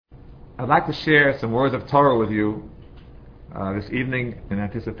I'd like to share some words of Torah with you this evening in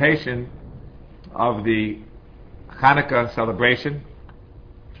anticipation of the Chanukah celebration.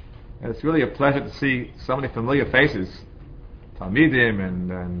 And it's really a pleasure to see so many familiar faces, Talmidim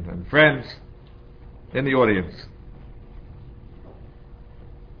and friends in the audience.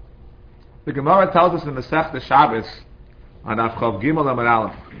 The Gemara tells us in the Masechta Shabbos on Avchav Gimel Amud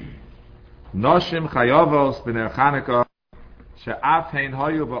Aleph, Noshim chayovos b'ner Chanukah she'af hein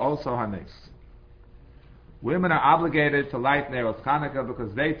hoyu ba'oso hanes. Women are obligated to light Neros Chanukah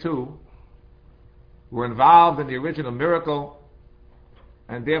because they too were involved in the original miracle,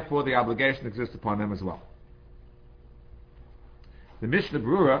 and therefore the obligation exists upon them as well. The Mishnah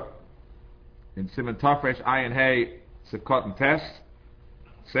Brura in Siman Tafresh Ayin Hey Sivkot and Tes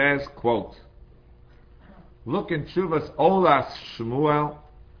says, quote, look in Shuvas Olas Shmuel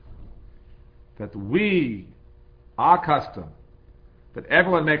that our custom, that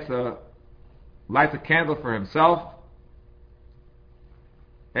everyone lights a candle for himself.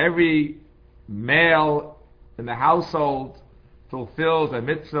 Every male in the household fulfills a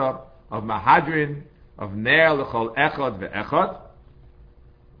mitzvah of mahadrin, of ner l'chol echad ve'echad.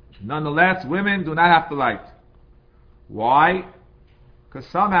 Nonetheless, women do not have to light. Why? Because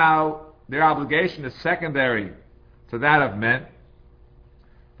somehow their obligation is secondary to that of men.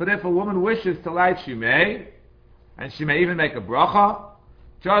 But if a woman wishes to light, she may, and she may even make a bracha,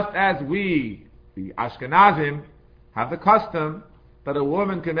 just as we, the Ashkenazim, have the custom that a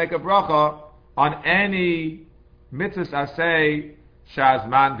woman can make a bracha on any mitzvahs aseh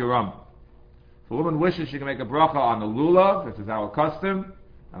shazman geram. If a woman wishes, she can make a bracha on the lulav, this is our custom,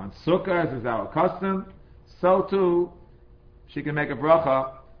 and on sukkah, this is our custom. So too, she can make a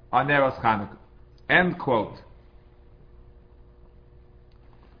bracha on Neros Chanukah. End quote.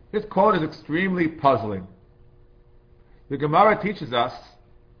 This quote is extremely puzzling. The Gemara teaches us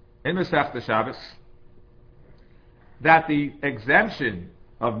in Masechta Shabbos that the exemption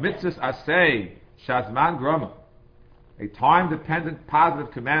of mitzvahs aseh shazman groma, a time-dependent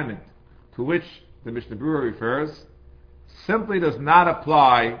positive commandment to which the Mishnah Brura refers, simply does not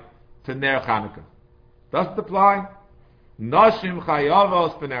apply to Ner Chanukah. Doesn't apply. Noshim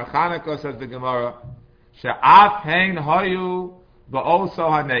chayovos b'ner Chanukah, says the Gemara, she'af hein hoyu ba'oso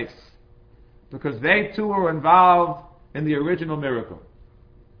hanes, because they too were involved in the original miracle.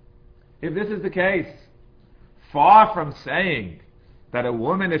 If this is the case, far from saying that a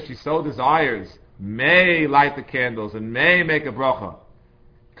woman, if she so desires, may light the candles and may make a bracha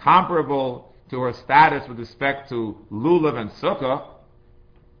comparable to her status with respect to lulav and sukkah,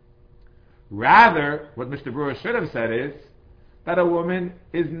 rather, what Mr. Brewer should have said is that a woman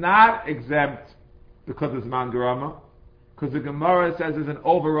is not exempt because it's man gerama, because the Gemara says there's an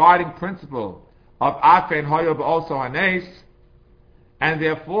overriding principle of afein hoyo ba'oso hanes, and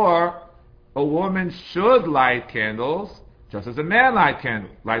therefore a woman should light candles just as a man lights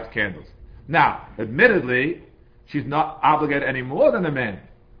candles. Now, admittedly, she's not obligated any more than a man.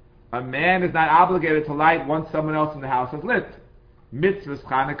 A man is not obligated to light once someone else in the house has lit. Mitzvahs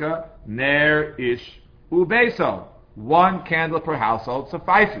Chanukah, ner ish ubeso. One candle per household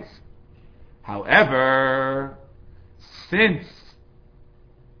suffices. However, since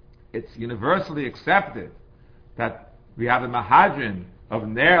it's universally accepted that we have a mahadrin of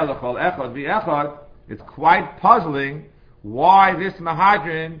ner l'chol echad v'echad, it's quite puzzling why this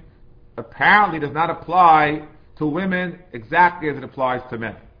mahadrin apparently does not apply to women exactly as it applies to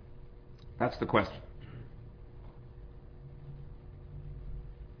men. That's the question.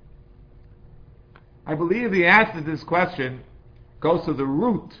 I believe the answer to this question goes to the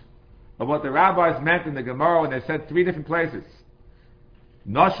root of what the rabbis meant in the Gemara when they said three different places.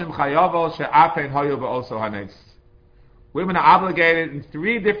 Noshim chayovos she'afein hoyu ba'oso hanes. Women are obligated in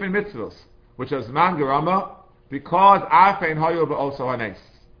three different mitzvahs, which are zman gerama, because afein hoyu ba'oso hanes.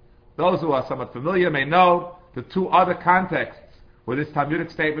 Those who are somewhat familiar may know the two other contexts where this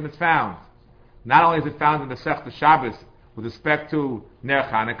Talmudic statement is found. Not only is it found in the Masechta Shabbos with respect to Ner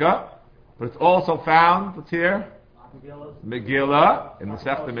Chanukah, but it's also found, what's here? Megillah, in the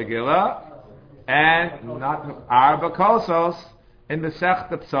Masechta Megillah, and not Arba Kosos in the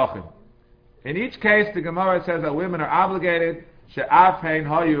Masechta Psachim. In each case, the Gemara says that women are obligated she'af hein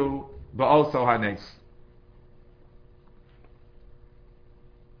hoyu ba'oso hanes.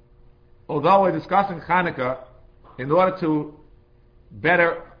 Although we're discussing Chanukah, in order to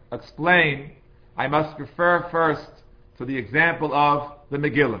better explain, I must refer first to the example of the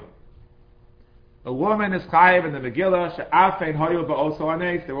Megillah. A woman is chayiv in the Megillah, she'afein hoyu ba'oso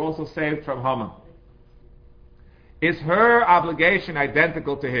hanes, they're also saved from Haman. Is her obligation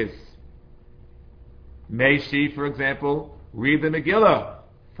identical to his? May she, for example, read the Megillah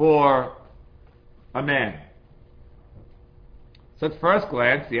for a man? So at first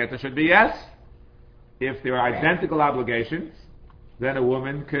glance, the answer should be yes. If there are identical obligations, then a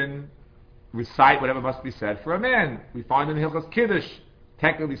woman can recite whatever must be said for a man. We find in Hilchos Kiddush,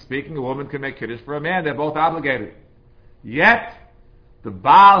 technically speaking, a woman can make Kiddush for a man. They're both obligated. Yet, the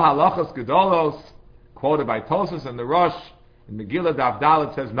Baal Halachos Gedolos, quoted by Tosfos and the Rosh, in Megillah Daf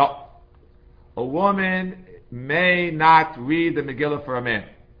Dalet says, no. A woman may not read the Megillah for a man.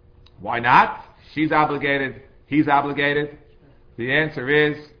 Why not? She's obligated, he's obligated. The answer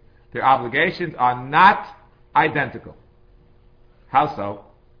is, their obligations are not identical. How so?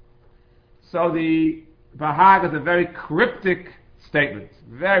 So the Bahag is a very cryptic statement,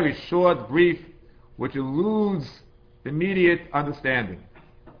 very short, brief, which eludes immediate understanding.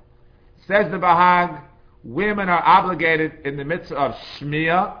 Says the Bahag, women are obligated in the mitzvah of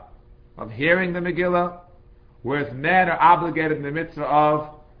shmiyah, of hearing the Megillah, whereas men are obligated in the mitzvah of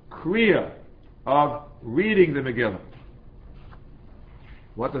kriyah, of reading the Megillah.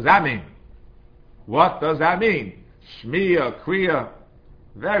 What does that mean? What does that mean? Shmiyah, kriyah,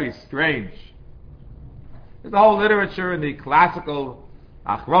 very strange. There's a whole literature in the classical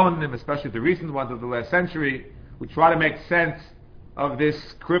achronim, especially the recent ones of the last century, who try to make sense of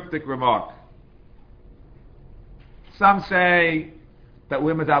this cryptic remark. Some say that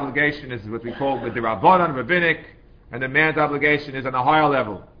women's obligation is what we call the Rabbanan, rabbinic, and the man's obligation is on a higher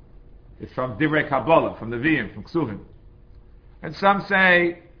level. It's from Divrei Kabbalah, from the Nevi'im, from Ksuvim. And some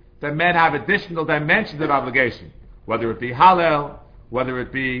say that men have additional dimensions of obligation, whether it be Hallel, whether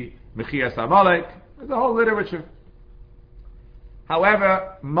it be Mechias Amalek. There's a whole literature.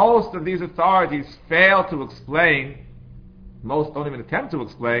 However, most of these authorities fail to explain, most don't even attempt to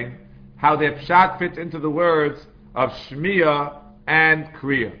explain, how their pshat fits into the words of Shmiyah and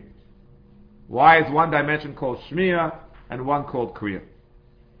Kriya. Why is one dimension called Shmiyah and one called Kriya?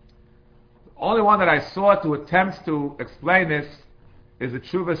 The only one that I saw to attempt to explain this is the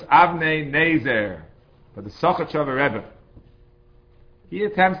Tshuvas Avnei Nezer, by the Sochachover Rebbe. He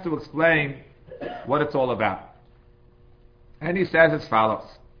attempts to explain what it's all about. And he says as follows.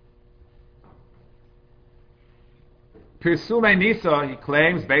 Pirsume Nisa, he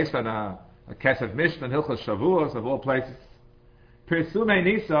claims, based on a Kesef Mishnah and Hilchos Shavuos of all places, Pirsume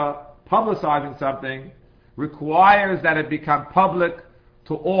Nisa, publicizing something, requires that it become public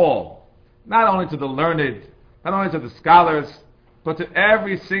to all. Not only to the learned, not only to the scholars, but to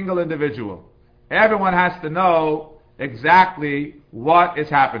every single individual. Everyone has to know exactly what is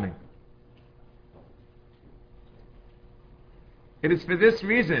happening. It is for this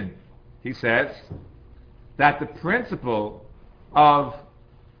reason, he says, that the principle of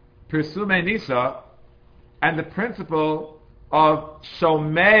Pirsume Nisa and the principle of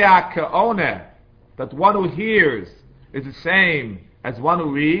Shomea Ke'oneh, that one who hears is the same as one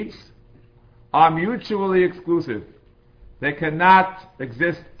who reads, are mutually exclusive. They cannot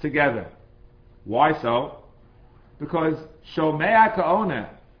exist together. Why so? Because Shomea Ke'oneh,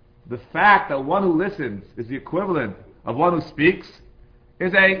 the fact that one who listens is the equivalent of one who speaks,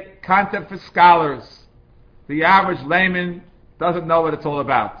 is a concept for scholars. The average layman doesn't know what it's all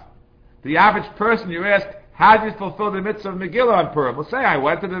about. The average person, you ask, how do you fulfill the mitzvah of Megillah on Purim? Will say, I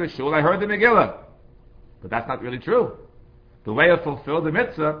went to the shul, I heard the Megillah. But that's not really true. The way to fulfill the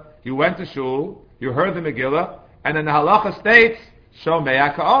mitzvah, you went to shul, you heard the Megillah, and then the halacha states,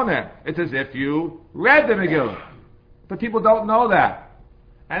 Shomea Ke'oneh. It's as if you read the Megillah. But people don't know that.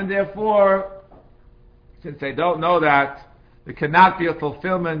 And therefore, since they don't know that, there cannot be a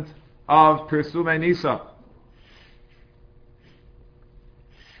fulfillment of Pirsume Nisa.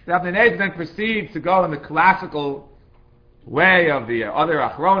 The Avnei Nezer then proceeds to go in the classical way of the other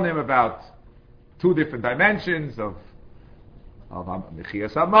Achronim about two different dimensions of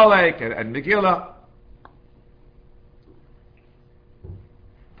Mechias Amalek and Megillah.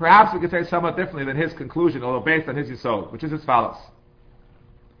 Perhaps we could say somewhat differently than his conclusion, although based on his yisod, which is as follows.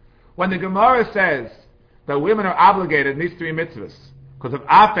 When the Gemara says that women are obligated in these three mitzvahs, because of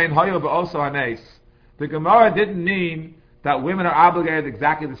Afein, Hoyo, Ba'oso, Hanes, the Gemara didn't mean that women are obligated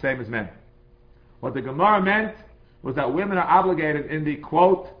exactly the same as men. What the Gemara meant was that women are obligated in the,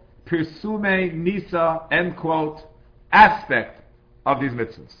 quote, Pirsume Nisa, end quote, aspect of these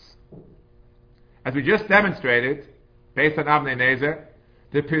mitzvahs. As we just demonstrated, based on Avnei Nezer,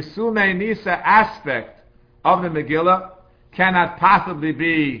 the Pirsume Nisa aspect of the Megillah cannot possibly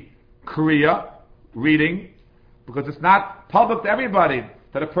be Kriya, reading, because it's not public to everybody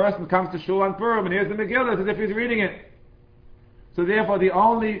that a person comes to shul on Purim and hears the Megillah as if he's reading it. So therefore the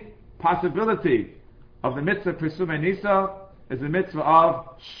only possibility of the mitzvah Pirsume Nisa is the mitzvah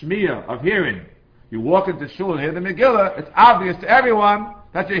of Shmiyah, of hearing. You walk into shul and hear the Megillah, it's obvious to everyone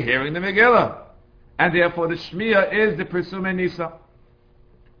that you're hearing the Megillah. And therefore the Shmiya is the Persume Nisa.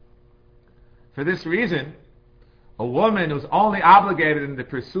 For this reason, a woman who's only obligated in the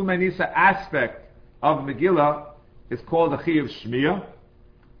Persume Nisa aspect of Megillah is called a Chiyuv Shmiya.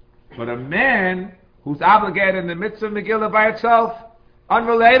 But a man who's obligated in the mitzvah of Megillah by itself,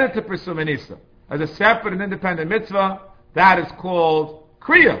 unrelated to Persume Nisa, as a separate and independent mitzvah, that is called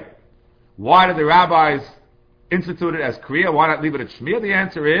Kriya. Why did the rabbis institute it as Kriya? Why not leave it at Shmiya? The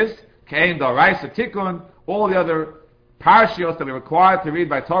answer is, Kein D'Oraisa Tikkun, all the other parshios that are required to read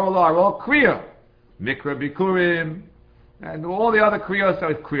by Torah law are all Kriya. Mikra Bikurim, and all the other Kriyos,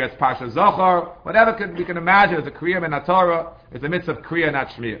 Kriyas Pasha Zohar, whatever we can imagine as a Kriya in Torah, is a mitzvah of Kriya, not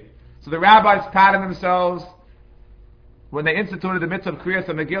Shmiya. So the rabbis patterned themselves, when they instituted the mitzvah of Kriyas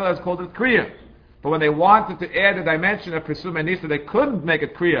and Megillah, it's called it Kriya. But when they wanted to add the dimension of Persume Nisa, they couldn't make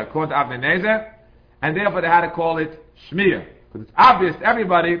it Kriya, according to Avnei Nezer, and therefore they had to call it Shmiya. Because it's obvious to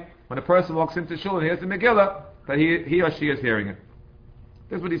everybody, when a person walks into shul and hears the Megillah, that he or she is hearing it.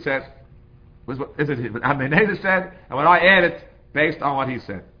 This is what he said. This is what Avnei Nezer said, and what I added based on what he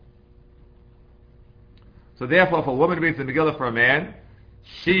said. So therefore, if a woman reads the Megillah for a man,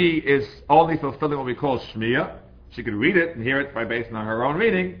 she is only fulfilling what we call Shmiya. She could read it and hear it by based on her own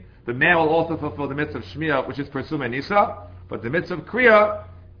reading. The man will also fulfill the mitzvah of Shmiya, which is Persume Nisa, but the mitzvah of Kriya,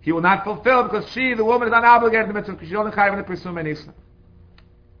 he will not fulfill because she, the woman, is not obligated to the mitzvah, because she's only chayav in the Persume Nisa.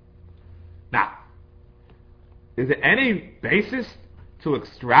 Now, is there any basis to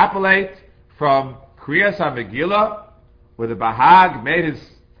extrapolate from Kriyas HaMegillah, where the Bahag made his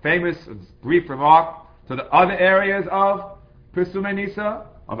famous brief remark, to the other areas of Persume Nisa,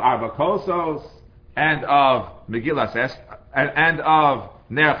 of Arba Kosos, and of Megillah and of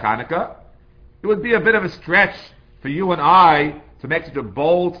Ner Chanukah? It would be a bit of a stretch for you and I to make such a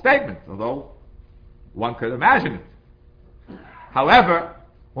bold statement, although one could imagine it. However,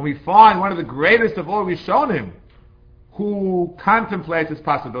 when we find one of the greatest of all Rishonim who contemplates this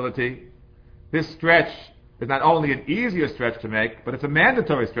possibility, this stretch is not only an easier stretch to make, but it's a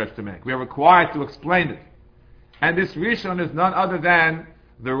mandatory stretch to make. We are required to explain it. And this Rishon is none other than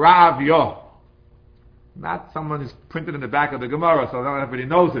the Rav Yoh. Not someone who's printed in the back of the Gemara, so not everybody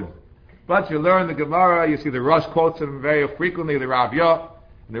knows him. But you learn the Gemara, you see the Rosh quotes him very frequently, the Rav Yoh.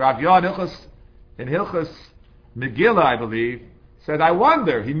 And the Rav Yoh in Hilchos Megillah, I believe, said, I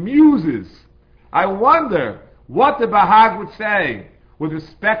wonder, he muses, I wonder what the Bahag would say with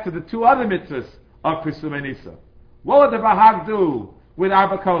respect to the two other mitzvahs of Persume Nisa. What would the Bahag do with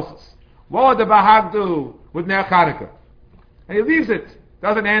Arba Kosos? What would the Bahag do with Ner Chanukah? And he leaves it,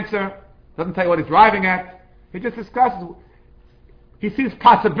 doesn't answer, doesn't tell you what he's driving at. He just discusses. He sees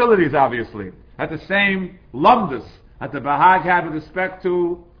possibilities, obviously, at the same lumdus that the Bahag had with respect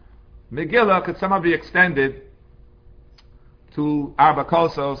to Megillah could somehow be extended to Arba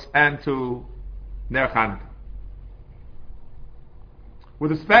Kosos and to Ner Chanukah.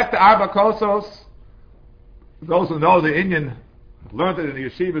 With respect to Arba Kosos, those who know the Indian, learned it in the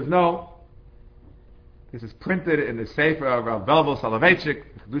yeshivas, know this is printed in the Sefer of Rav Velvel Soloveitchik,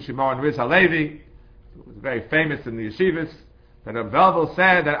 Kedushim Moran Riz Halevi. It was very famous in the yeshivas, that Rav Velvel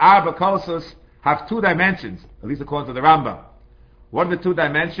said that Arba Kosos have two dimensions, at least according to the Rambam. What are the two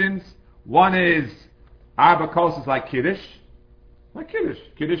dimensions? One is Arba Kosos like Kiddush. Like Kiddush.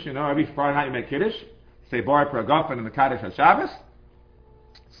 Kiddush, every Friday night you make Kiddush. Say Bore Pragafen in the Kaddish HaShabbos.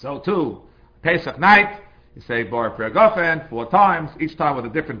 So too, Pesach night, you say Bore Pragafen 4 times, each time with a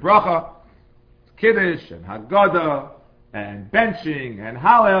different bracha. Kiddush and Haggadah and benching and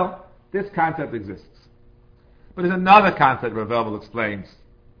Hallel. This concept exists. But there's another concept Rav Velvel explains.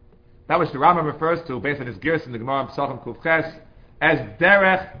 That which the Rambam refers to, based on his gears in the Gemara Pesachim Kufches, as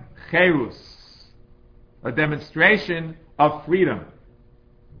Derech Cherus, a demonstration of freedom.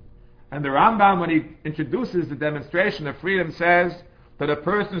 And the Rambam, when he introduces the demonstration of freedom, says that a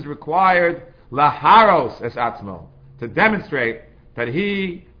person is required laharos es atzmo, to demonstrate that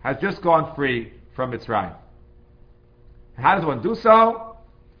he has just gone free from Mitzrayim. How does one do so?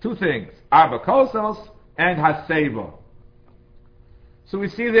 2 things: Arba Kosos and Haseva. So we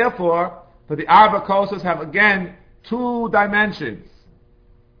see, therefore, that the Arba Kosos have again 2 dimensions.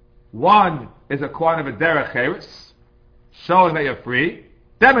 One is a kind of a derech cheres, showing that you're free,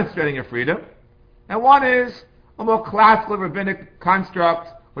 demonstrating your freedom, and one is a more classical rabbinic construct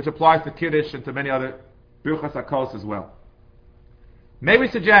which applies to Kiddush and to many other Birchas HaKos as well. May we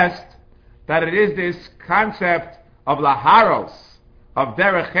suggest that it is this concept of laharos, of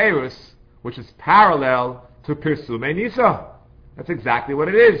derech cherus, which is parallel to Persume Nisa. That's exactly what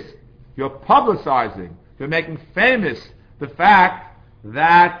it is. You're publicizing, you're making famous the fact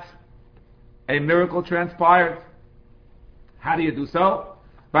that a miracle transpired. How do you do so?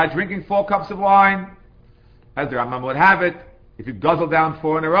 by drinking 4 cups of wine. As the Rambam would have it, if you guzzle down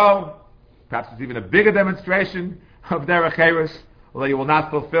 4 in a row, perhaps it's even a bigger demonstration of derech eres, although you will not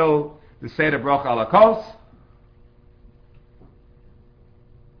fulfill the Seder Bracha ala kos.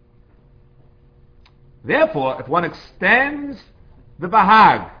 Therefore, if one extends the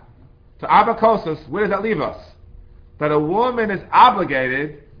bahag to arba kosos, where does that leave us? That a woman is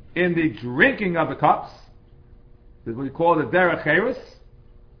obligated in the drinking of the cups, this is what we call the derech eres,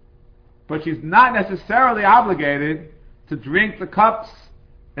 but she's not necessarily obligated to drink the cups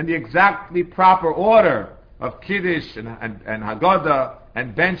in the exactly proper order of Kiddush and Haggadah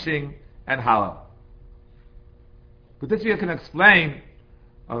and benching and Hallel. But this year can explain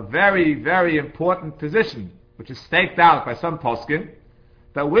a very, very important position, which is staked out by some poskim,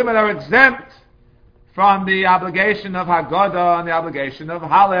 that women are exempt from the obligation of Haggadah and the obligation of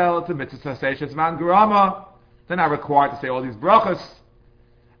Hallel to mitzvah seishes man gerama. They're not required to say all these brachas.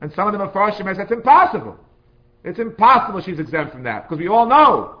 And some of the Mefarshim have said it's impossible. It's impossible she's exempt from that. Because we all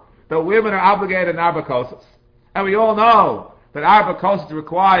know that women are obligated in arba kosas. And we all know that arba kosas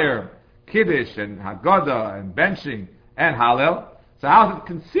require Kiddush and Haggadah and benching and Hallel. So how is it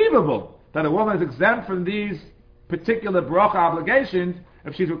conceivable that a woman is exempt from these particular bracha obligations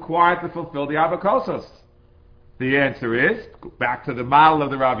if she's required to fulfill the arba kosas? The answer is, back to the model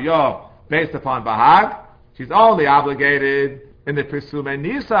of the Rabbi, based upon Bahag, she's only obligated in the Pesume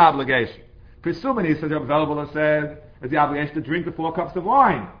Nisa obligation. Pesume Nisa, the available said, is the obligation to drink the 4 cups of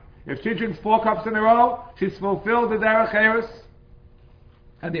wine. If she drinks 4 cups in a row, she's fulfilled the derech eres.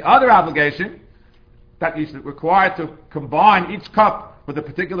 And the other obligation, that she's required to combine each cup with a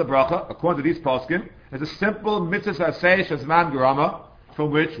particular bracha, according to these poskim, is a simple mitzvah aseh shazman gerama,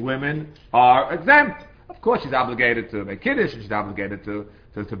 from which women are exempt. Of course, she's obligated to make kiddush, and she's obligated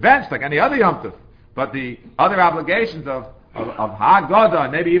to bench like any other yom tov. But the other obligations of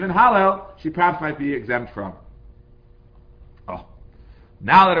Haggadah, maybe even Hallel, she perhaps might be exempt from. Oh.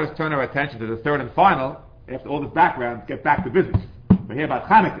 Now let us turn our attention to the third and final, after all this background, get back to business. We're here about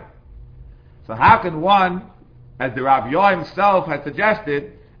Chanukah. So how can one, as the Rabbi himself has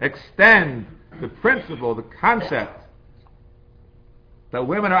suggested, extend the principle, the concept, that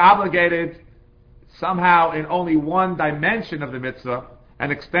women are obligated somehow in only one dimension of the mitzvah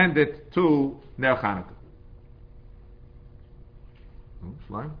and extend it to Ner Chanukah?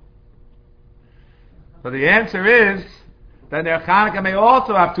 So the answer is that Ner Chanukah may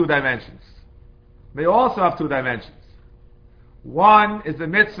also have 2 dimensions. One is the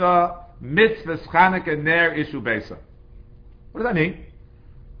mitzvahs Chanukah Ner Ishu Beisa. What does that mean?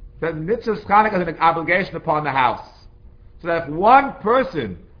 That mitzvahs Chanukah is an obligation upon the house. So that if one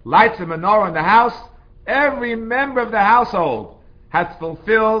person lights a menorah in the house, every member of the household has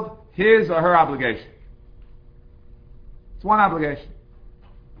fulfilled his or her obligation. It's one obligation.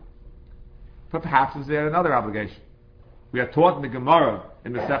 But perhaps is there another obligation? We are taught in the Gemara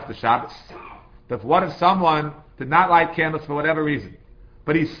in the Masechta Shabbos that what if someone did not light candles for whatever reason,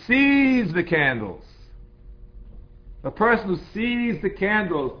 but he sees the candles? A person who sees the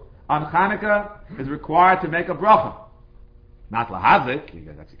candles on Chanukah is required to make a bracha. Not lahazik, you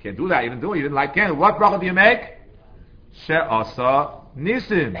can't do that, you didn't light candles. What bracha do you make? She'asa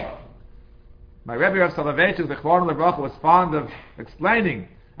nisim. My Rebbe Rav Soloveitchik, the Chvarn of the bracha, was fond of explaining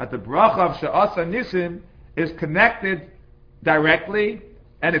that the bracha of she'asa nisim is connected directly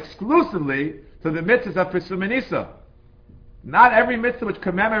and exclusively to the mitzvahs of Pesume Nisa. Not every mitzvah which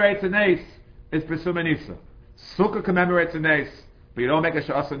commemorates an ace is Pesume Nisa. Sukkah commemorates an ace, but you don't make a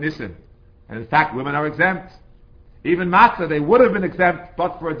she'asa nisim. And in fact, women are exempt. Even matzah, they would have been exempt,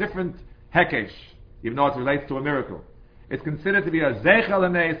 but for a different hekesh, even though it relates to a miracle. It's considered to be a zeichel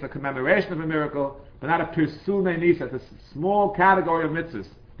anes, a commemoration of a miracle, but not a Pesume Nisa. It's a small category of mitzvahs.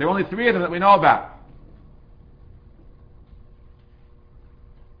 There are only 3 of them that we know about.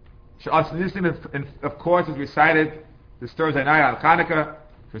 She'as Nisim, of course, is recited this Thursday night on Chanukah,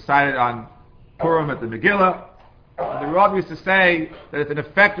 recited on Purim at the Megillah. And the Rabbi used to say that it's in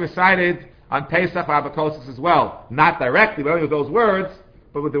effect recited on Pesach V'Abakosis as well. Not directly, but only with those words,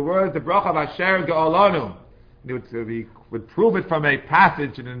 but with the words, the Bracha of Asher Ge'olonu. He would prove it from a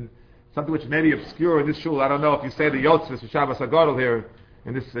passage and in something which may be obscure in this shul. I don't know if you say the Yotzis for Shabbos HaGadol here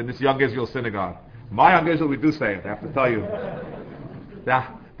in this Young Israel synagogue. My Young Israel, we do say it, I have to tell you.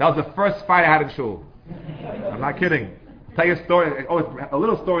 That was the first fight I had in shul. I'm not kidding. I'll tell you a story, a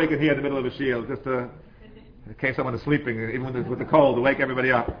little story you can hear in the middle of a shiur, just in case someone is sleeping, even with the cold, to wake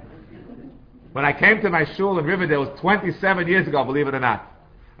everybody up. When I came to my shul in Riverdale, it was 27 years ago, believe it or not.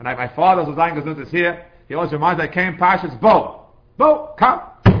 And my father was Zayin Gazunt is here. He always reminds me, I came Pashas Bo. Bo, come.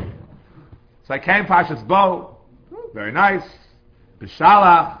 So I came Pashas Bo. Very nice.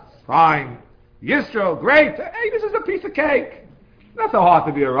 B'shalach, fine. Yisro, great. Hey, this is a piece of cake. Not so hard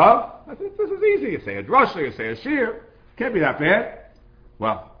to be a Rav. This is easy. You say a drosha, you say a shir. Can't be that bad.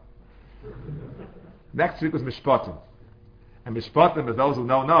 Well, next week was Mishpatim. And Mishpatim, as those who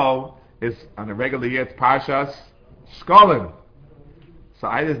don't know, is on a regular year, it's Parshas Shkolim. So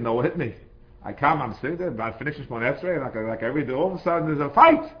I didn't know what hit me. I come, I'm sitting there, I finish Shmon Esrei, like every day, all of a sudden there's a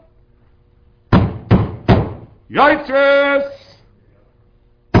fight. Yoitzres!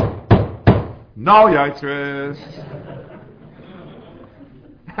 No Yoitzres!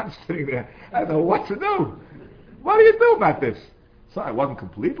 I'm sitting there, I don't know what to do. What do you do about this? So I wasn't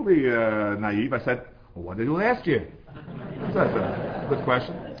completely naive. I said, well, what did you do last year? So that's a good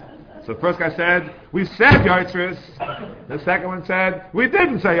question. So the first guy said, we said Yoitzres. The second one said, we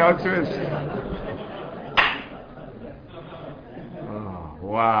didn't say Yoitzres. Oh,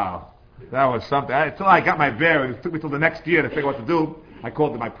 wow. That was something. Until I got my bearings, it took me till the next year to figure out what to do. I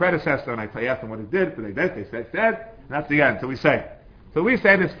called my predecessor and I asked them what he did. So they did. They said, and that's the end. So we say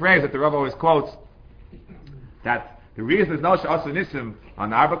this phrase that the Rabbi always quotes, that the reason there's no She'asa Nisim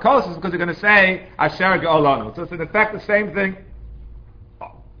on the Arba Kos is because they're going to say Asher Ge'olanu. So it's in effect the same thing.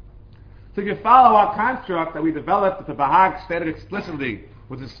 So if you follow our construct that we developed, that the Bahag stated explicitly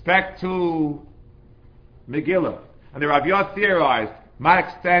with respect to Megillah, and the Rav theorized might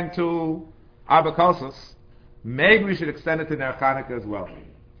extend to Arba Kosos, maybe we should extend it to Ner Chanukah as well.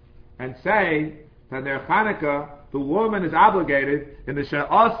 And say that Ner Chanukah, the woman is obligated in the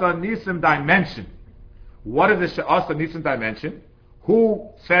She'asa Nisim dimension. What is the She'asa Nisim dimension? Who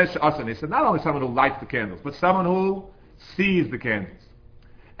says She'asa Nisim? Not only someone who lights the candles, but someone who sees the candles.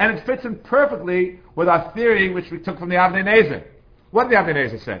 And it fits in perfectly with our theory, which we took from the Avnei Nezer. What did the Avnei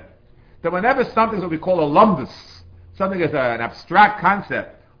Nezer say? That whenever something is what we call a lumbus, something is an abstract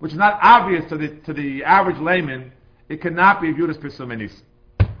concept, which is not obvious to the average layman, it cannot be viewed as Pesum.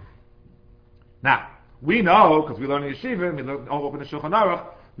 Now, we know, because we learn in Yeshiva, and we open the Shulchan Aruch,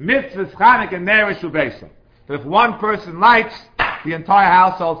 mitzvahs Chanukah and Ner Ishu Beisa. That if one person lights, the entire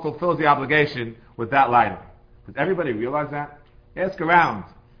household fulfills the obligation with that lighting. Does everybody realize that? Ask around.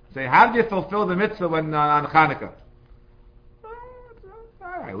 Say, how did you fulfill the mitzvah when on Chanukah?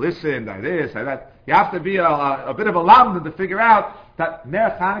 I listened, I this, I that. You have to be a bit of a lamdan to figure out that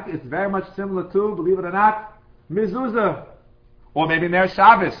Ner Chanukah is very much similar to, believe it or not, mezuzah. Or maybe Ner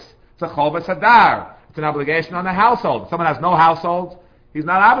Shabbos. It's a chovas hadar. It's an obligation on the household. If someone has no household, he's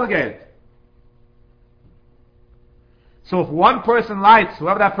not obligated. So if one person lights,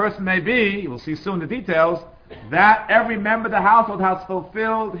 whoever that person may be, we'll see soon the details, that every member of the household has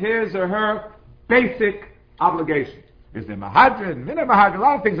fulfilled his or her basic obligation. Is there mahadrin, minna mahadrin, a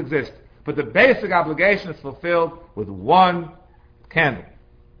lot of things exist. But the basic obligation is fulfilled with one candle.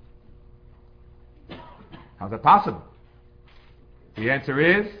 How's that possible? The answer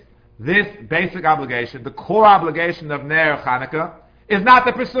is, this basic obligation, the core obligation of Ner Chanukah, is not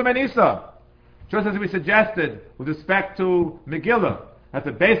the Pesum and Isa. Just as we suggested with respect to Megillah, that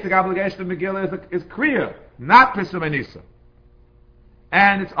the basic obligation of Megillah is Kriya, not Pesum and Isa.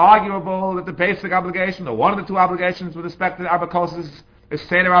 And it's arguable that the basic obligation, or one of the two obligations with respect to the Arba Kosos, is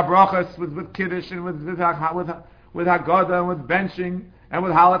Seder HaBrachos with Kiddush and with Haggadah and with benching and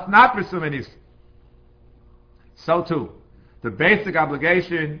with Halatz, not Pesum and Isa. So too, the basic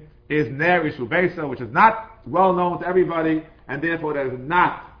obligation is Ner Ishu Beisa, which is not well known to everybody, and therefore that is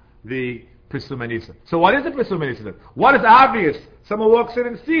not the Pesum and Isa. So what is the Pesum and Isa? What is obvious? Someone walks in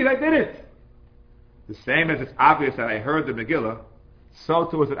and sees, I did it. The same as it's obvious that I heard the Megillah, so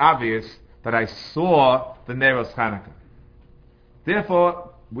too is it obvious that I saw the Neros Chanukah.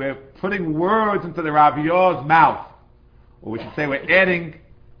 Therefore, we're putting words into the Rav Yor's mouth, or we should say we're adding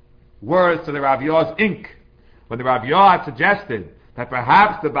words to the Rav Yor's ink. When the Rav Yor had suggested that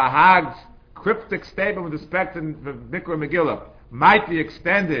perhaps the Bahag's cryptic statement with respect to the Mikra Megillah might be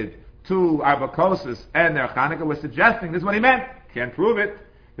extended to Arba Kosos and Ner Chanukah, we're suggesting this is what he meant. Can't prove it.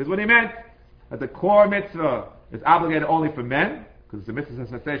 This is what he meant. That the core mitzvah is obligated only for men, because it's a mitzvah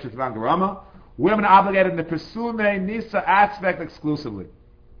sensation van garama. Women are obligated in the Pesume Nisa aspect exclusively.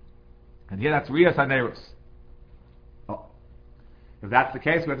 And here that's Riyas HaNeros. Oh. If that's the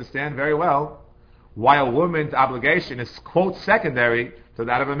case, we understand very well why a woman's obligation is, quote, secondary to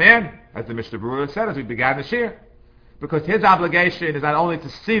that of a man, as the Mishnah Berurah said as we began this year. Because his obligation is not only to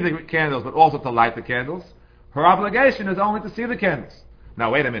see the candles, but also to light the candles. Her obligation is only to see the candles.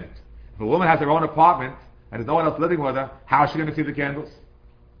 Now, wait a minute. If a woman has her own apartment, and there's no one else living with her, how is she going to see the candles?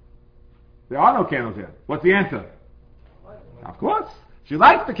 There are no candles here. What's the answer? Of course. She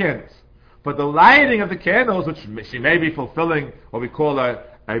lights the candles. But the lighting of the candles, which she may be fulfilling what we call a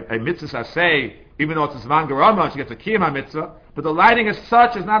mitzvah saseh, even though it's a zman garama, she gets a kiyama mitzvah, But the lighting as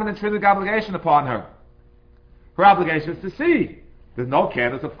such is not an intrinsic obligation upon her. Her obligation is to see. There's no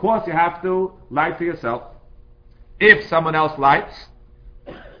candles. Of course, you have to light for yourself. If someone else lights,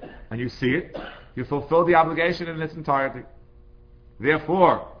 and you see it, you fulfill the obligation in its entirety.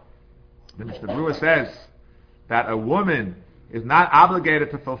 Therefore, the Mishnah Berurah says that a woman is not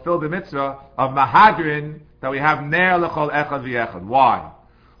obligated to fulfill the mitzvah of mahadrin that we have ner l'chol echad v'echad. Why?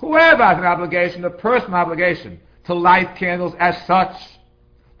 Whoever has an obligation, a personal obligation, to light candles as such,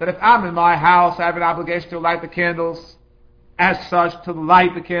 that if I'm in my house, I have an obligation to light the candles as such, to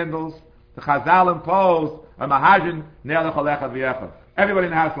light the candles. The Chazal imposed a mahadrin ner l'chol echad v'echad. Everybody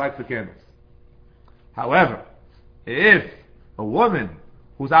in the house lights the candles. However, if a woman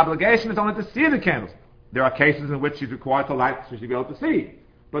whose obligation is only to see the candles, there are cases in which she's required to light so she'll be able to see.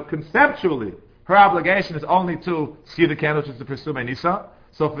 But conceptually, her obligation is only to see the candles, which is to pursue Nisa.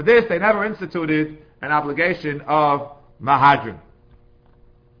 So for this, they never instituted an obligation of mahadrin.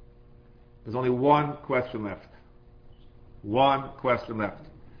 There's only one question left. One question left.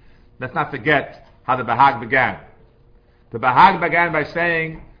 Let's not forget how the Bahag began. The Bahag began by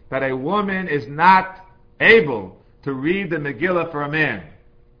saying that a woman is not able to read the Megillah for a man.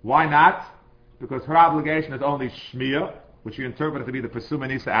 Why not? Because her obligation is only Shmiya, which you interpret to be the Pesuma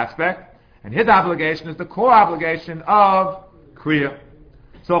Nisa aspect, and his obligation is the core obligation of Kriya.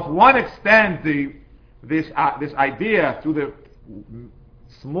 So if one extends this idea through the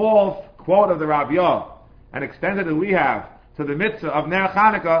small quote of the Rabbi and extends it as we have to the mitzvah of Ner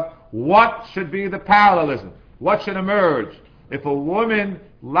Chanukah, what should be the parallelism? What should emerge? If a woman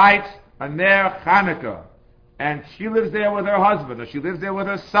lights a Ner Chanukah, and she lives there with her husband, or she lives there with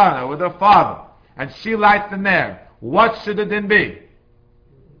her son, or with her father, and she lights the Ner, what should the din be?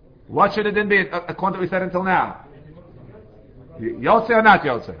 What should the din be, according to what we said until now? Yotze or not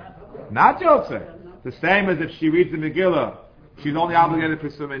Yotze? Not Yotze. The same as if she reads the Megillah, she's only obligated to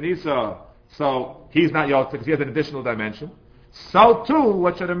pursue Nisa, so he's not Yotze because he has an additional dimension. So too,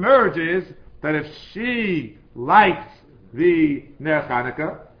 what should emerge is that if she lights the Ner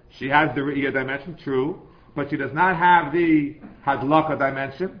Chanukah, she has the Re'iyah dimension, true, but she does not have the Hadlaka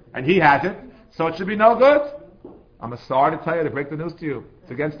dimension, and he has it, so it should be no good. I'm sorry to tell you, to break the news to you.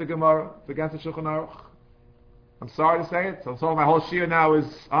 It's against the Gemara, it's against the Shulchan Aruch. I'm sorry to say it, so my whole shiur now is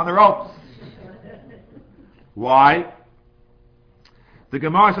on the ropes. Why? The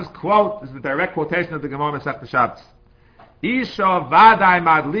Gemara says, quote, this is the direct quotation of the Gemara Masechta Shabbos. Isha vadai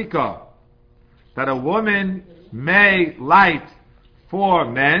madlika, that a woman may light for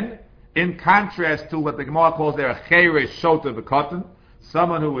men, in contrast to what the Gemara calls there a cheresh shota v'katan,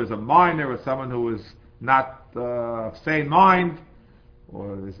 someone who is a minor or someone who is not sane mind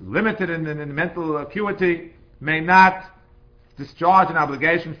or is limited in mental acuity, may not discharge an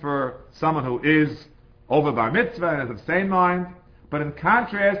obligation for someone who is over bar mitzvah and is of sane mind. But in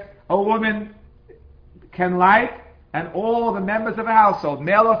contrast, a woman can light, and all the members of a household,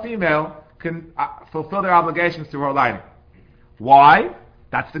 male or female, can fulfill their obligations through her lighting. Why?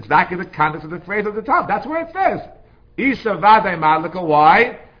 That's exactly the context of the phrase at the top. That's where it says. Isha vadei madlika.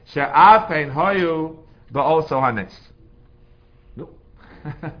 Why? She'af pein hoyu ba'oso hanes. No.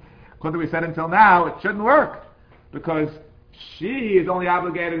 According to what we said until now, it shouldn't work. Because she is only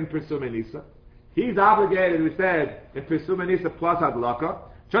obligated in Pesuma Nisa. He's obligated, we said, in Pesuma Nisa plus Hadlaka.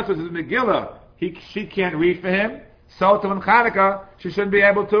 Just as in Megillah, she can't read for him. So to in Chanukah, she shouldn't be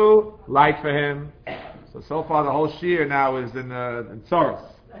able to light for him. So far the whole shiur now is in Tzoros.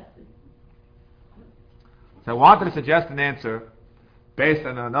 So I wanted to suggest an answer based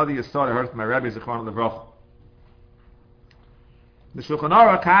on another yesod I heard from my Rabbi Zichron Levrocha. The Shulchan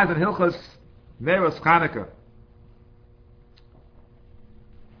Aruch has in Hilchos Meros Chanukah,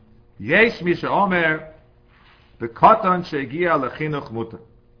 Yesh Misha Omer B'Katan Shegia Lechinuch Muta.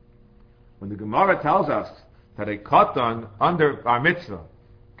 When the Gemara tells us that a katan under bar mitzvah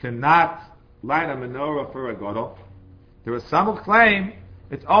cannot light a menorah for a gadol, there is some who claim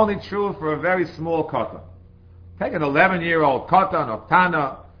it's only true for a very small katan. Take an 11-year-old katan or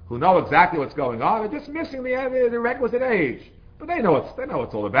tana who know exactly what's going on. They're just missing the requisite age, but they know what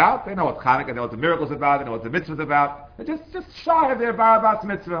it's all about. They know what Chanukah, they know what the miracle's about. They know what the mitzvah's about. They're just shy of their barabat's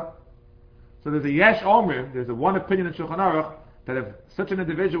mitzvah. So there's a yesh omer. There's a one opinion in Shulchan Aruch that if such an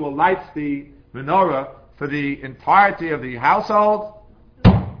individual lights the menorah for the entirety of the household,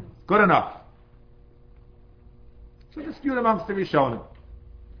 good enough. So dispute amongst the Rishonim.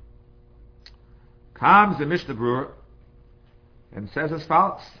 Comes the Mishnah Berurah and says as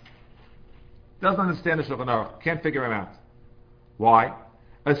follows. Doesn't understand the Shulchan Aruch. Can't figure him out. Why?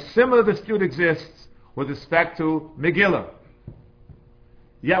 A similar dispute exists with respect to Megillah.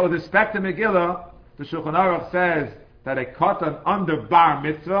 Yet with respect to Megillah, the Shulchan Aruch says that a katan under bar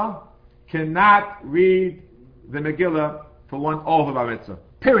mitzvah cannot read the Megillah for one over bar mitzvah.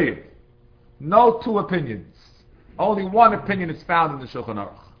 Period. No two opinions. Only one opinion is found in the Shulchan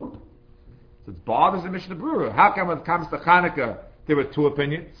Aruch. So it bothers the Mishnah Berurah. How come when it comes to Chanukah there were two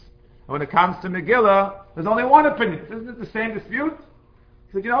opinions? And when it comes to Megillah, there's only one opinion. Isn't it the same dispute?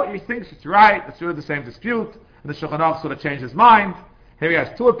 He said, he thinks it's right, it's really the same dispute, and the Shulchan Aruch sort of changed his mind. Here he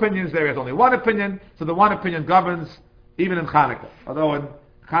has two opinions, there he has only one opinion, so the one opinion governs even in Chanukah. Although in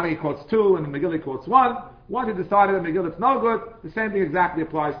Chanukah he quotes two, and in Megillah he quotes one. Once he decided that Megillah is no good, the same thing exactly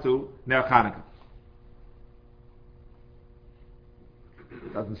applies to Ner Chanukah.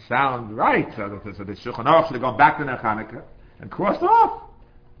 It doesn't sound right, so the Shulchan Aruch should have gone back to Ner Chanukah and crossed off.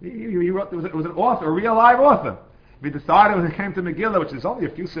 He wrote, it was an author, a real live author. If he decided when it came to Megillah, which is only a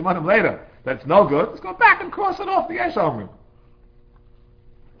few simanim later, that it's no good, let's go back and cross it off the Yesh Omrim.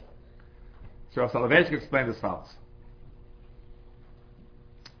 So Soloveitchik explained as follows.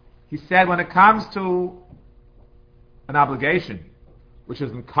 He said when it comes to an obligation which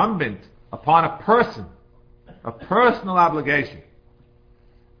is incumbent upon a person, a personal obligation,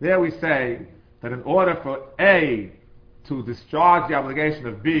 there we say that in order for A to discharge the obligation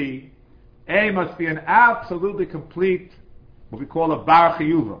of B, A must be an absolutely complete, what we call a bar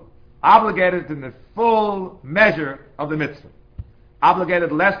chiyuva, obligated in the full measure of the mitzvah.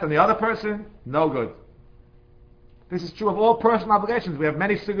 Obligated less than the other person, no good. This is true of all personal obligations. We have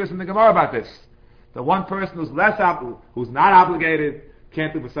many sugars in the Gemara about this. The one person who's who's not obligated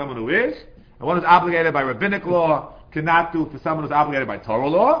can't do for someone who is, and one who's obligated by rabbinic law cannot do for someone who's obligated by Torah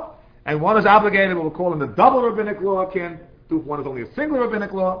law, and one who's obligated, what we're calling the double rabbinic law, can't do for one who's only a single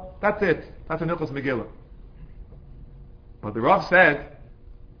rabbinic law. That's it. That's a Hilchos Megillah. But the Rav said,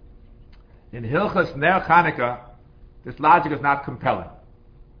 in Hilchos Ner Chanukah, this logic is not compelling.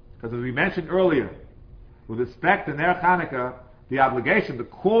 Because as we mentioned earlier, with respect to Ner Chanukah, the obligation, the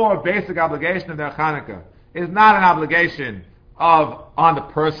core basic obligation of Ner Chanukah, is not an obligation on the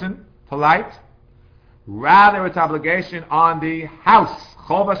person to light. Rather, it's obligation on the house,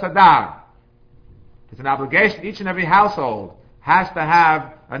 Chovas Hadar. It's an obligation, each and every household has to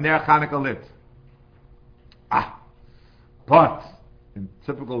have a Ner Chanukah lit. But, in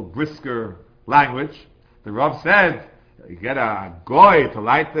typical Brisker language, the Rav said, you get a goy to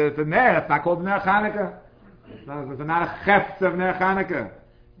light the Ner, it's not called Ner Chanukah. It's not a chefts of Ner Chanukah.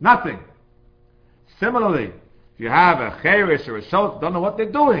 Nothing. Similarly, if you have a cherish or a shot, don't know what they're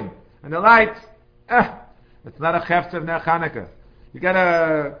doing, and the light, it's not a chefts of Ner Chanukah. You get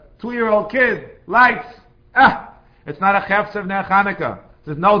a 2-year-old kid, lights, it's not a chefts of Ner Chanukah.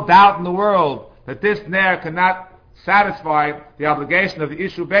 There's no doubt in the world that this Ner cannot satisfy the obligation of the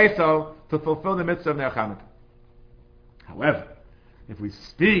Ishu Beso to fulfill the mitzvah of Ner Chanukah. However, if we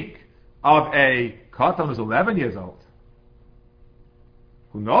speak of a katan who's 11 years old,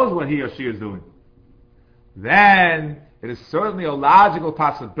 who knows what he or she is doing, then it is certainly a logical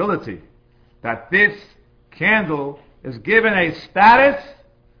possibility that this candle is given a status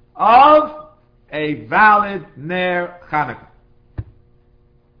of a valid Ner Chanukah.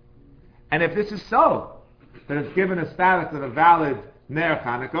 And if this is so, that it's given a status of a valid Ner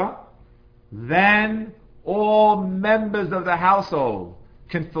Chanukah, then all members of the household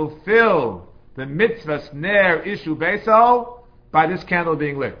can fulfill the mitzvahs Ner Ishu Beso by this candle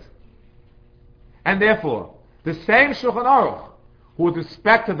being lit. And therefore, the same Shulchan Aruch, who with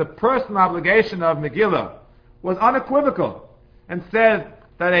respect to the personal obligation of Megillah, was unequivocal and said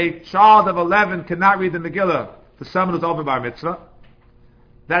that a child of 11 cannot read the Megillah for someone who's over bar mitzvah,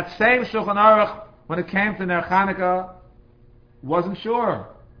 that same Shulchan Aruch, when it came to Ner Chanukah, wasn't sure.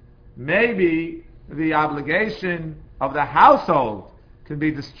 Maybe the obligation of the household can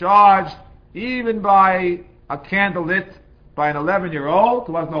be discharged even by a candle lit by an 11-year-old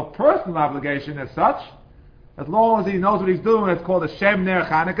who has no personal obligation as such, as long as he knows what he's doing. It's called a Shem Ner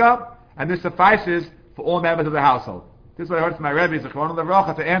Chanukah, and this suffices for all members of the household. This is what I heard from my Rabbi Zichron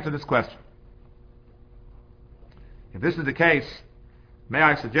Levracha to answer this question. If this is the case, may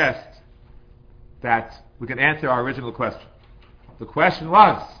I suggest that we can answer our original question. The question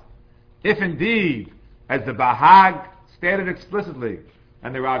was, if indeed, as the Bahag stated explicitly,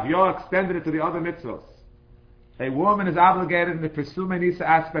 and the Rav Yoh extended it to the other mitzvahs, a woman is obligated in the Pesumei Nisa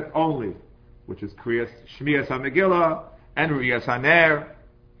aspect only, which is Kriyas Shmiyas HaMegillah and Riyas HaNer,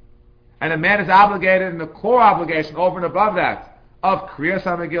 and a man is obligated in the core obligation over and above that of Kriyas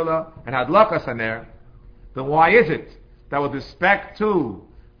HaMegillah and Hadlakas HaNer, then why is it that with respect to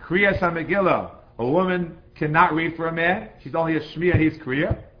Kriyas HaMegillah, a woman cannot read for a man? She's only a Shmiya, he's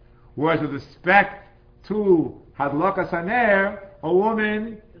Kriya. Whereas with respect to Hadlakas HaNer, a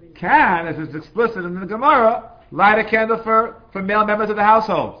woman can, as is explicit in the Gemara, light a candle for male members of the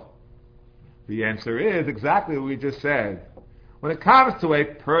household? The answer is exactly what we just said. When it comes to a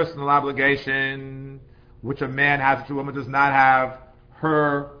personal obligation, which a man has, which a woman does not have,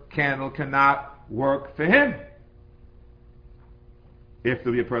 her candle cannot work for him, if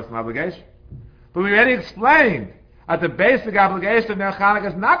there be a personal obligation. But we already explained that the basic obligation of Ner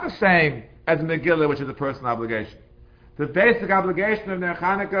Chanukah is not the same as Megillah, which is a personal obligation. The basic obligation of Ner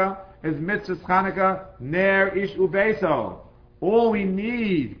Chanukah is Mitzvah Chanukah, Ner Ish Ubeso. All we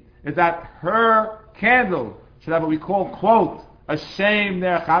need is that her candle should have what we call, quote, a shame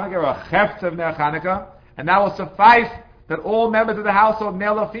Ner Chanukah, or a chefz of Ner Chanukah, and that will suffice that all members of the household,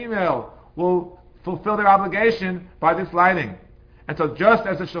 male or female, will fulfill their obligation by this lighting. And so just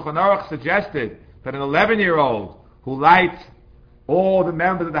as the Shulchan Aruch suggested that an 11-year-old who lights all the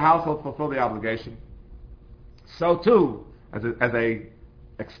members of the household fulfill the obligation, so too, as a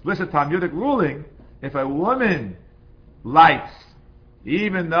explicit Talmudic ruling, if a woman lights,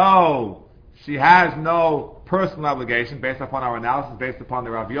 even though she has no personal obligation, based upon our analysis, based upon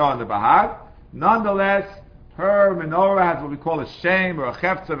the Rabbi and the Bahag, nonetheless, her menorah has what we call a shame or a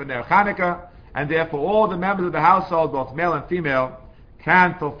chefz of a Ner Chanukah, and therefore all the members of the household, both male and female,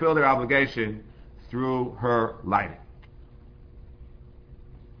 can fulfill their obligation through her lighting.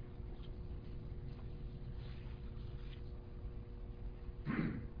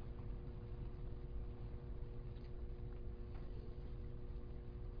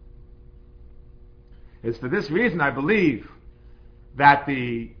 It's for this reason I believe that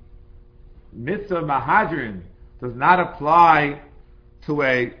the mitzvah mahadrin does not apply to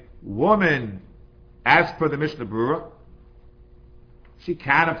a woman as per the Mishnah Berurah. She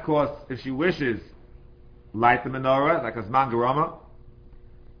can, of course, if she wishes, light the menorah like a Zman Garama.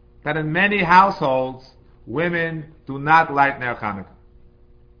 That in many households, women do not light Ner Chanukah.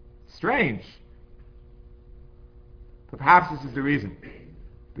 Strange. But perhaps this is the reason.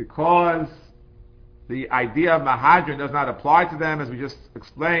 Because the idea of mahadrin does not apply to them, as we just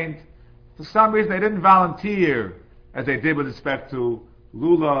explained. For some reason, they didn't volunteer, as they did with respect to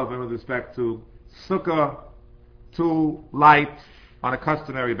lulav and with respect to sukkah, to light on a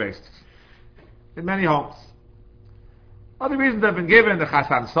customary basis in many homes. Other reasons have been given. The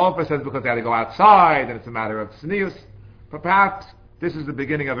Chasam Sofer says because they had to go outside and it's a matter of tznius. But perhaps this is the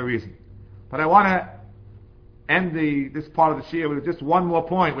beginning of a reason. But I want to end this part of the Shia with just one more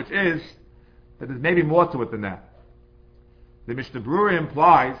point, which is that there's maybe more to it than that. The Mishnah Berurah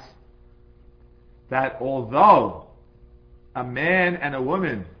implies that although a man and a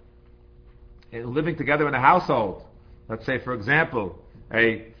woman living together in a household, let's say for example,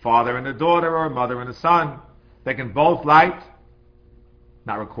 a father and a daughter or a mother and a son, they can both light,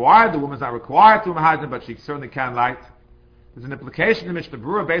 not required, the woman's not required to mahadrin, but she certainly can light. There's an implication in Mishnah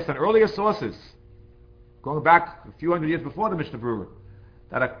Berurah based on earlier sources, going back a few hundred years before the Mishnah Berurah,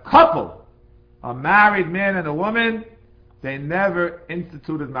 that a couple, a married man and a woman, they never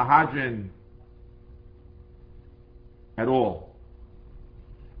instituted mahadrin at all.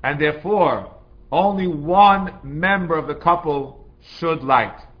 And therefore, only one member of the couple should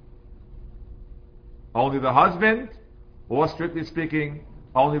light. Only the husband, or strictly speaking,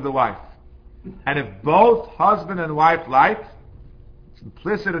 only the wife. And if both husband and wife light, it's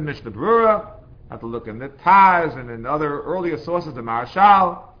implicit in Mishnah Berurah, have to look in the Taz and in other earlier sources, the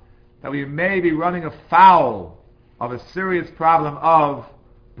Marashal, that we may be running afoul of a serious problem of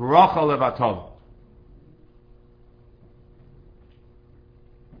bracha levatov.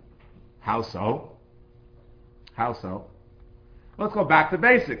 How so? How so? Let's go back to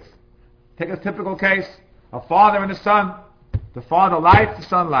basics. Take a typical case, a father and a son. The father lights, the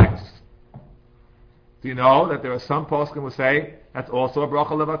son lights. Do you know that there are some poskim who say that's also a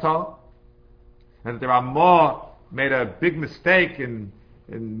bracha levatov? And that there are more made a big mistake in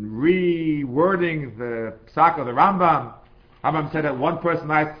rewording the psak of the Rambam. Rambam said that one person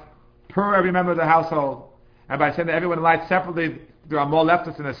lights per every member of the household, and by saying that everyone lights separately, there are more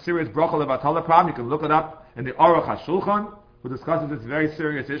leftists in a serious bracha levatala problem. You can look it up in the Aruch HaShulchan, who discusses this very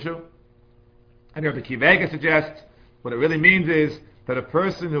serious issue. And Rabbi Kivega suggests what it really means is that a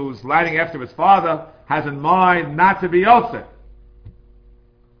person who's lighting after his father has in mind not to be Yotze.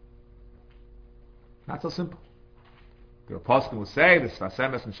 Not so simple. The Apostle will say, the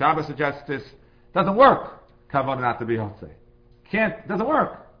Sfasemis and Shabbos suggests this, doesn't work. Kavanah not to be Yotze. Doesn't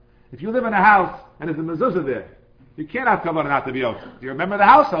work. If you live in a house and there's a mezuzah there, you can't have kavanah not to be Yotze. If you remember the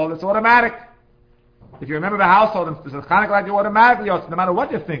household, it's automatic. If you remember the household, it's a Chanukah like you automatically Yotze, no matter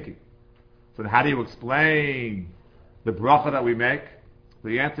what you're thinking. So how do you explain the bracha that we make?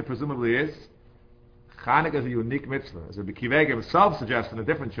 The answer presumably is, Chanukah is a unique mitzvah. As Rabbi Kivega himself suggests in a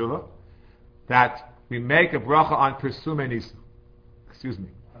different shuvah, that we make a bracha on Persume Nisa. Excuse me.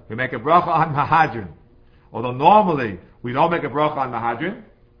 We make a bracha on Mahadrin. Although normally we don't make a bracha on Mahadrin.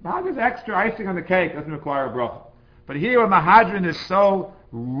 Mahadrin is extra icing on the cake, doesn't require a bracha. But here where Mahadrin is so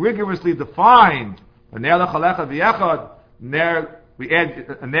rigorously defined, we add a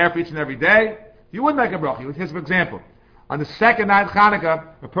nair for each and every day, you would make a bracha. Here's for example. On the second night of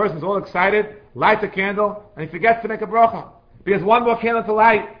Chanukah, a person's all excited, lights a candle, and he forgets to make a bracha. He has one more candle to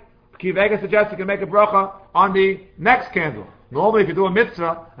light. Ki Vega suggests you can make a bracha on the next candle. Normally if you do a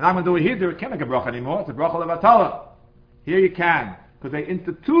mitzvah, and I'm going to do a hidur, you can't make a bracha anymore. It's a bracha levatala. Here you can, because they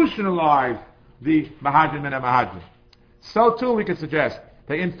institutionalize the Mahadrin and Mahadrin. So too we could suggest,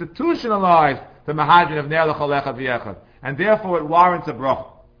 they institutionalize the Mahadrin of Ner L'Chol Echad V'Echad, and therefore it warrants a bracha.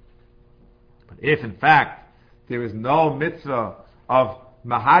 But if in fact there is no mitzvah of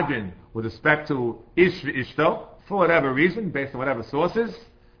Mahadrin with respect to Ish v'Ishto, for whatever reason, based on whatever sources,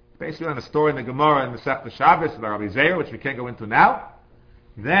 basically on a story in the Gemara in the Masechta Shabbos by Rabbi Zeir, which we can't go into now,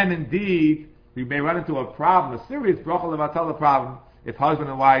 then indeed we may run into a problem, a serious bracha levatala problem, if husband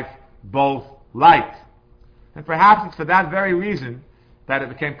and wife both light. And perhaps it's for that very reason that it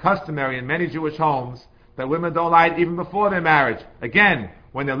became customary in many Jewish homes that women don't light even before their marriage. Again,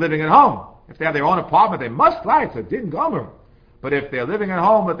 when they're living at home. If they have their own apartment, they must light, so din gomer. But if they're living at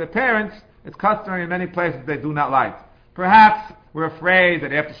home with their parents, it's customary in many places they do not light. Perhaps we're afraid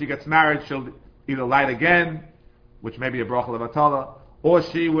that after she gets married, she'll either light again, which may be a bracha levatala, or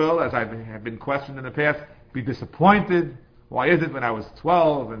she will, as I have been questioned in the past, be disappointed. Why is it when I was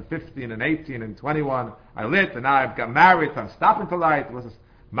 12 and 15 and 18 and 21, I lit, and now I've got married, so I'm stopping to light? What's this?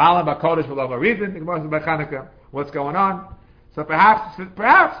 Malam b'kodesh v'lo b'rizin, what's going on? So perhaps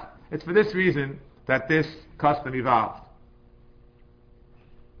it's for this reason that this custom evolved.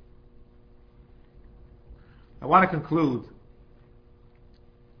 I want to conclude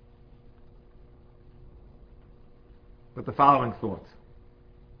with the following thought.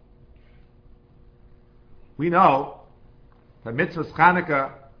 We know that mitzvah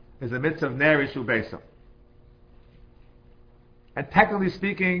Chanukah is a mitzvah of Ner Ishu Beisa. And technically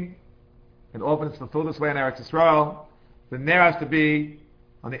speaking, and often it's fulfilled this way in Eretz Yisrael, the Ner has to be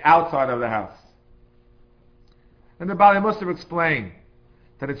on the outside of the house. And the Bali Musar explained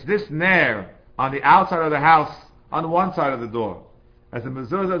that it's this Ner on the outside of the house on one side of the door, as the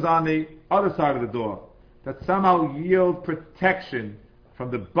mezuzah is on the other side of the door, that somehow yield protection from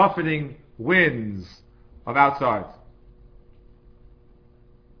the buffeting winds of outside.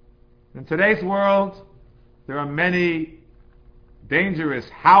 In today's world, there are many dangerous,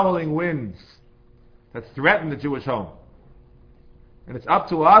 howling winds that threaten the Jewish home. And it's up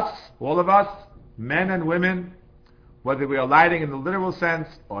to us, all of us, men and women, whether we are lighting in the literal sense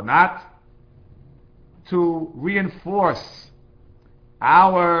or not, to reinforce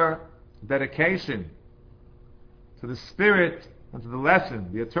our dedication to the spirit and to the lesson,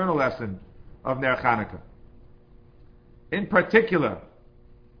 the eternal lesson of Ner Chanukah. In particular,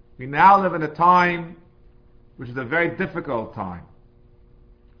 we now live in a time which is a very difficult time.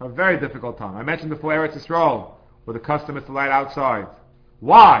 A very difficult time. I mentioned before Eretz Yisrael, where the custom is to light outside.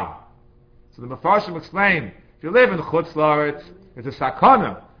 Why? So the Mefarshim explain, if you live in Chutz La'aretz, it's a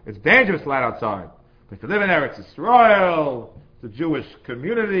sakana. It's dangerous to light outside. But if you live in Eretz Yisrael, the Jewish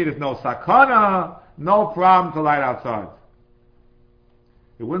community, there's no sakana, no problem to light outside.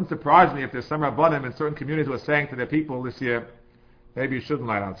 It wouldn't surprise me if there's some Rabbanim in certain communities who are saying to their people this year, maybe you shouldn't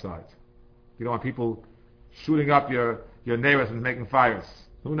light outside. You don't want people shooting up your neighbors and making fires.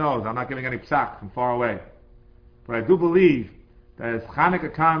 Who knows? I'm not giving any psak from far away. But I do believe that as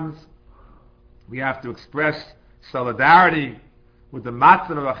Chanukah comes, we have to express solidarity with the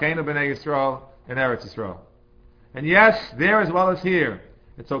matzah of Acheinu B'nai Yisrael in Eretz Yisrael. And yes, there as well as here,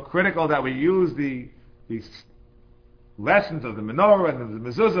 it's so critical that we use these lessons of the menorah and the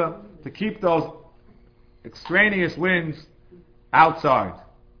mezuzah to keep those extraneous winds outside.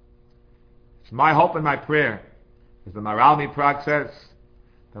 It's my hope and my prayer, as the Maral Miprag says,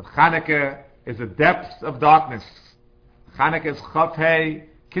 that Chanukah is the depths of darkness. Chanukah is Chav Hei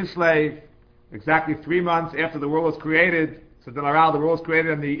Kislev, exactly 3 months after the world was created. So the Maral, the world was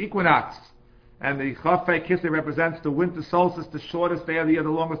created on the equinox. And the Chav Hei Kislev represents the winter solstice, the shortest day of the year, the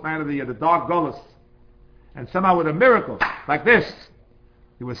longest night of the year, the dark Golos. And somehow with a miracle, like this,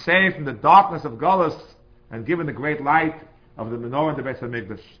 he was saved from the darkness of Golos and given the great light of the menorah and the Beis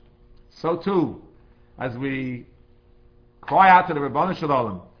HaMikdash. So too, as we cry out to the Ribbon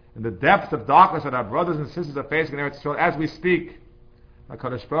Shalom in the depths of darkness that our brothers and sisters are facing in Eretz Yisrael, as we speak,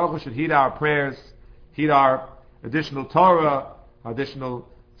 HaKadosh Baruch Hu should heed our prayers, heed our additional Torah, our additional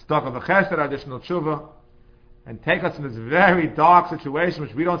stuff of the Chesed, our additional Tshuva, and take us in this very dark situation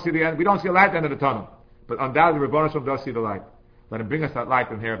which we don't see the end, we don't see a light at the end of the tunnel. But undoubtedly, Rebbeinu Shalom does see the light. Let him bring us that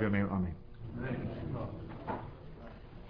light in here of Yom Amen.